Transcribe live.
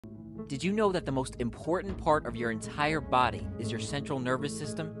Did you know that the most important part of your entire body is your central nervous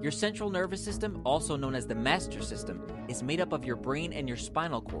system? Your central nervous system, also known as the master system, is made up of your brain and your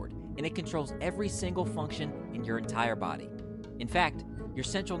spinal cord, and it controls every single function in your entire body. In fact, your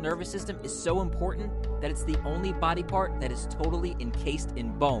central nervous system is so important that it's the only body part that is totally encased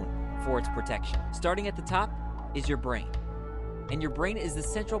in bone for its protection. Starting at the top is your brain. And your brain is the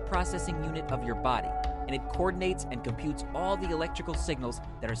central processing unit of your body, and it coordinates and computes all the electrical signals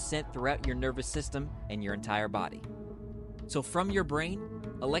that are sent throughout your nervous system and your entire body. So from your brain,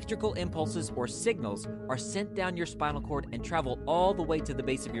 electrical impulses or signals are sent down your spinal cord and travel all the way to the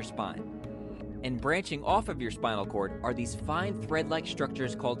base of your spine. And branching off of your spinal cord are these fine thread-like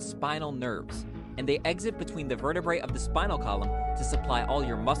structures called spinal nerves, and they exit between the vertebrae of the spinal column to supply all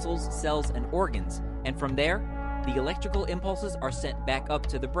your muscles, cells, and organs, and from there, the electrical impulses are sent back up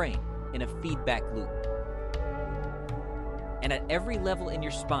to the brain in a feedback loop. And at every level in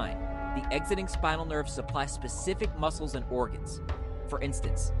your spine, the exiting spinal nerves supply specific muscles and organs. For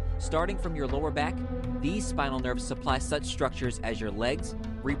instance, starting from your lower back, these spinal nerves supply such structures as your legs,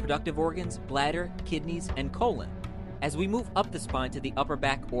 reproductive organs, bladder, kidneys, and colon. As we move up the spine to the upper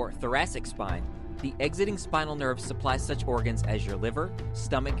back or thoracic spine, the exiting spinal nerves supply such organs as your liver,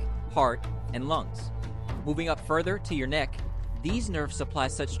 stomach, heart, and lungs. Moving up further to your neck, these nerves supply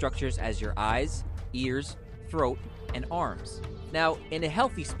such structures as your eyes, ears, throat, and arms. Now, in a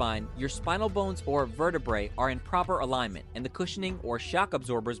healthy spine, your spinal bones or vertebrae are in proper alignment, and the cushioning or shock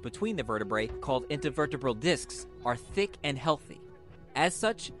absorbers between the vertebrae, called intervertebral discs, are thick and healthy. As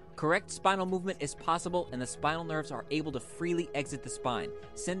such, correct spinal movement is possible and the spinal nerves are able to freely exit the spine,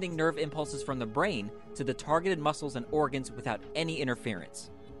 sending nerve impulses from the brain to the targeted muscles and organs without any interference.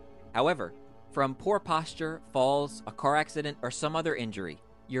 However, from poor posture, falls, a car accident, or some other injury,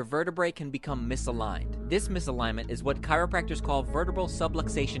 your vertebrae can become misaligned. This misalignment is what chiropractors call vertebral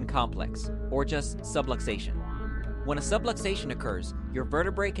subluxation complex, or just subluxation. When a subluxation occurs, your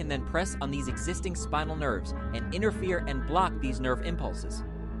vertebrae can then press on these existing spinal nerves and interfere and block these nerve impulses.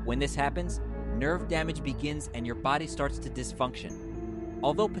 When this happens, nerve damage begins and your body starts to dysfunction.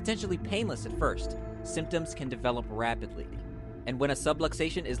 Although potentially painless at first, symptoms can develop rapidly. And when a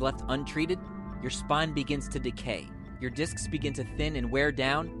subluxation is left untreated, your spine begins to decay. Your discs begin to thin and wear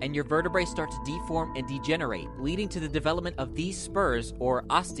down, and your vertebrae start to deform and degenerate, leading to the development of these spurs or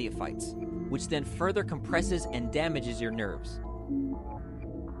osteophytes, which then further compresses and damages your nerves.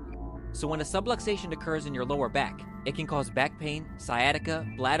 So when a subluxation occurs in your lower back, it can cause back pain, sciatica,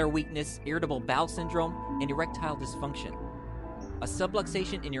 bladder weakness, irritable bowel syndrome, and erectile dysfunction. A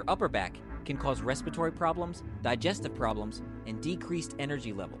subluxation in your upper back can cause respiratory problems, digestive problems, and decreased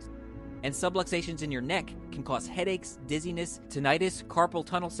energy levels. And subluxations in your neck can cause headaches, dizziness, tinnitus, carpal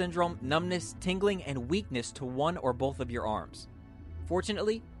tunnel syndrome, numbness, tingling, and weakness to one or both of your arms.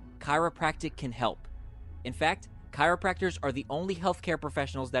 Fortunately, chiropractic can help. In fact, chiropractors are the only healthcare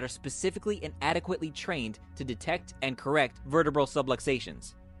professionals that are specifically and adequately trained to detect and correct vertebral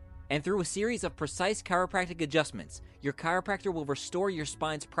subluxations. And through a series of precise chiropractic adjustments, your chiropractor will restore your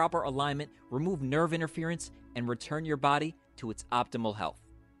spine's proper alignment, remove nerve interference, and return your body to its optimal health.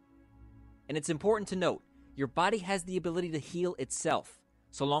 And it's important to note, your body has the ability to heal itself,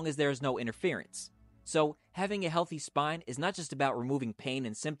 so long as there is no interference. So, having a healthy spine is not just about removing pain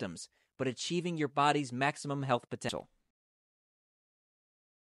and symptoms, but achieving your body's maximum health potential.